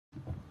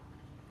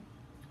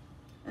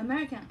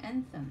American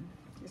Anthem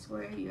is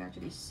where you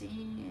actually sing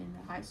in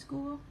high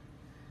school.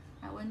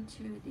 I went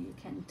to the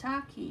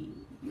Kentucky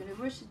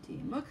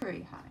University,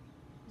 Mercury High.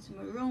 It's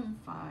maroon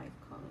 5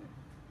 color.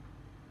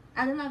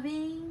 Adam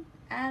Levine.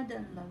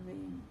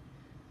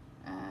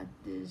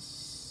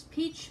 This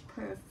Peach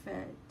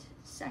Perfect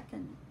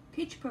second.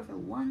 Peach Perfect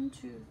 1,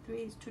 2, 3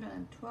 is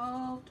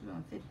 2012,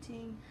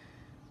 2015,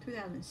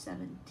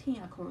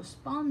 2017. I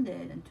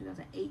corresponded in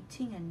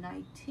 2018 and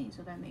 19,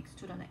 so that makes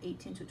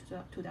 2018 to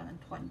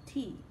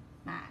 2020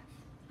 math.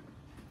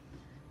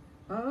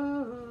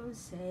 Oh,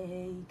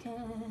 say,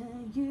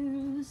 can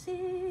you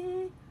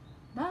see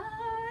by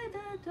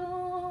the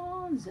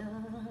dawn's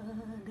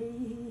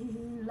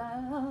early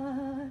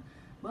light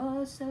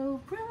what so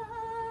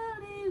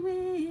proudly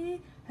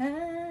we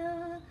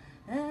hailed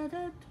at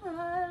the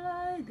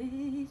twilight,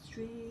 this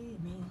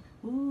streaming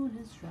moon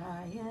and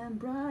dry and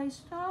bright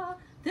star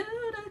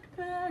through the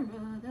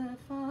peril that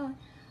far.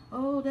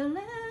 Oh, the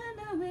land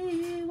that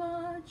we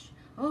watch,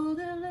 oh,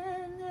 the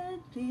land that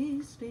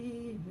is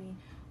sleeping,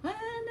 when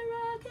the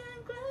rock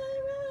and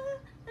glare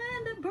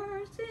and the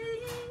birds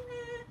singing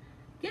there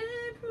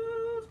gave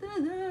proof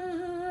that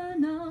the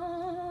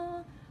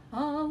night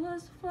our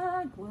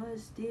flag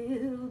was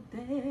still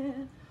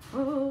there.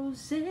 Oh,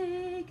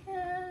 say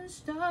can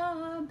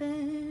star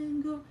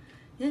and go,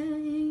 yeah,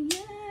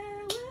 yeah,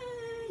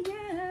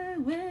 yeah,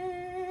 yeah.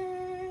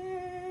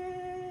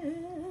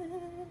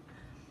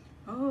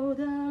 Oh,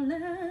 the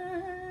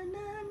land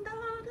and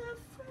all the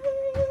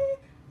free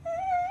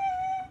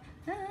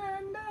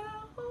and the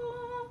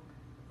home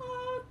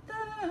of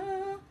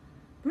the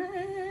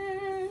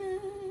brave.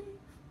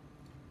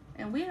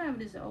 And we have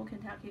this old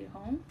Kentucky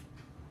home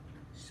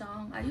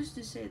song. I used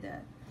to say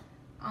that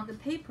on the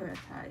paper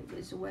type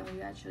is when I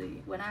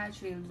actually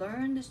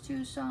learned these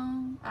two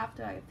songs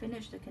after I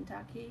finished the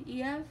Kentucky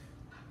EF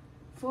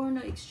foreign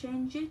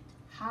exchange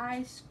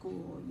high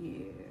school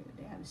year.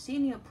 They have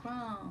senior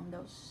prom,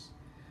 those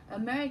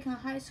American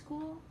high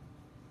school.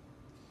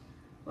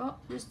 Well,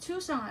 there's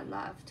two songs I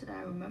left that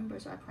I remember,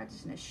 so I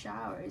practice in the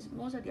shower. It's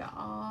most of the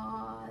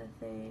odd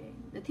thing.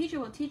 The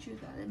teacher will teach you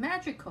that. The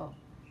magical,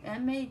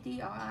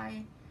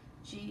 M-A-D-R-I-G,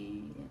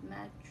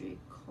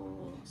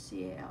 magical,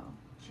 C-A-L,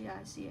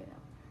 G-I-C-A-L.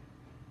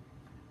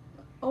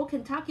 Old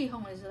Kentucky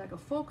Home is like a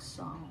folk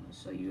song,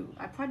 so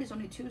I practice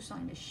only two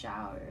songs in the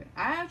shower.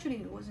 I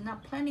actually was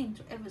not planning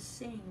to ever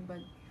sing, but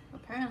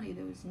apparently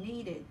it was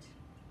needed.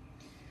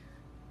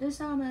 The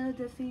summer,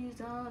 the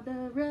fees are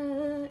the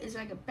red. It's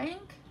like a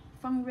bank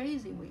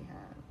fundraising we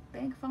have.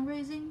 Bank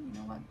fundraising, you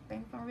know what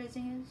bank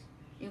fundraising is?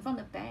 You found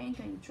the bank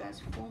and you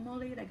dress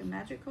formally like a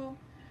magical.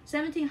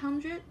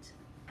 1700,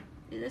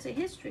 there's a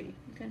history.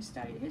 You can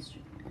study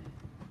history.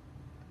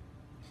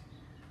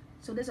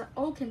 So there's an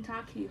old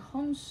Kentucky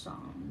home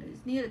song.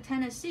 It's near the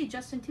Tennessee.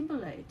 Justin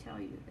Timberlake tell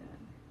you that,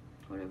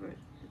 whatever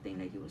the thing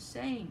that he was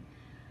saying.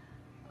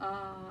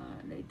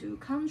 They do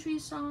country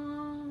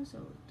songs.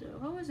 So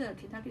what was a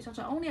Kentucky song?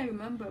 So only I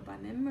remember by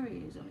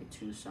memory is only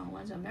two songs.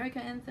 One's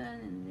American Anthem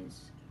and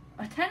this.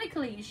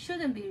 Technically, you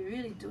shouldn't be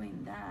really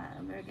doing that.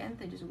 American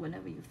Anthem just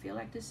whenever you feel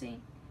like to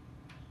sing.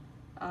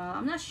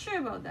 I'm not sure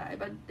about that,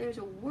 but there's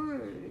a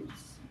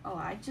words. Oh,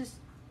 I just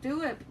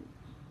do it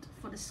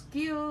for the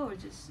skill or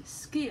just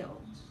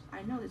skills.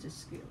 I know there's just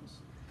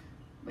skills,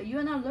 but you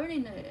are not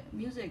learning the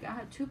music. I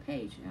have 2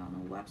 pages now on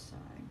the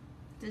website.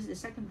 This is the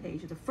second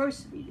page of the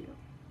first video.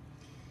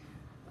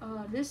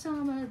 This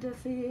summer the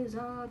fields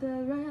are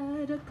the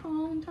red, the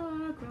corn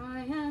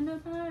cry and the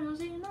birds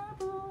in a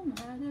boom,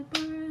 and the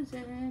birds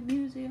and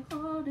music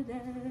all the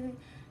day.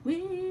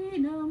 We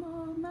no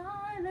more,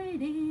 my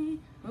lady,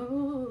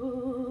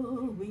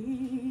 oh,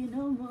 we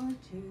no more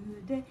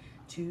today.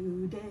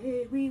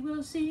 Today we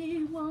will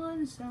sing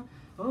one song.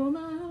 Oh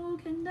my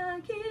old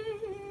Kentucky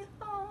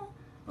home,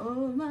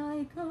 oh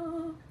my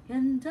old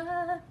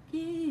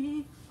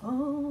Kentucky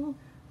home,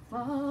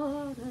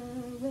 far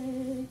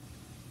away.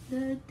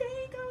 The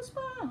day goes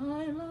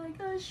by like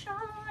a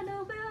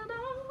shadow built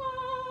on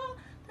wall.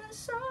 The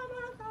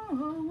summer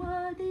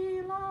over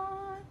the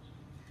line.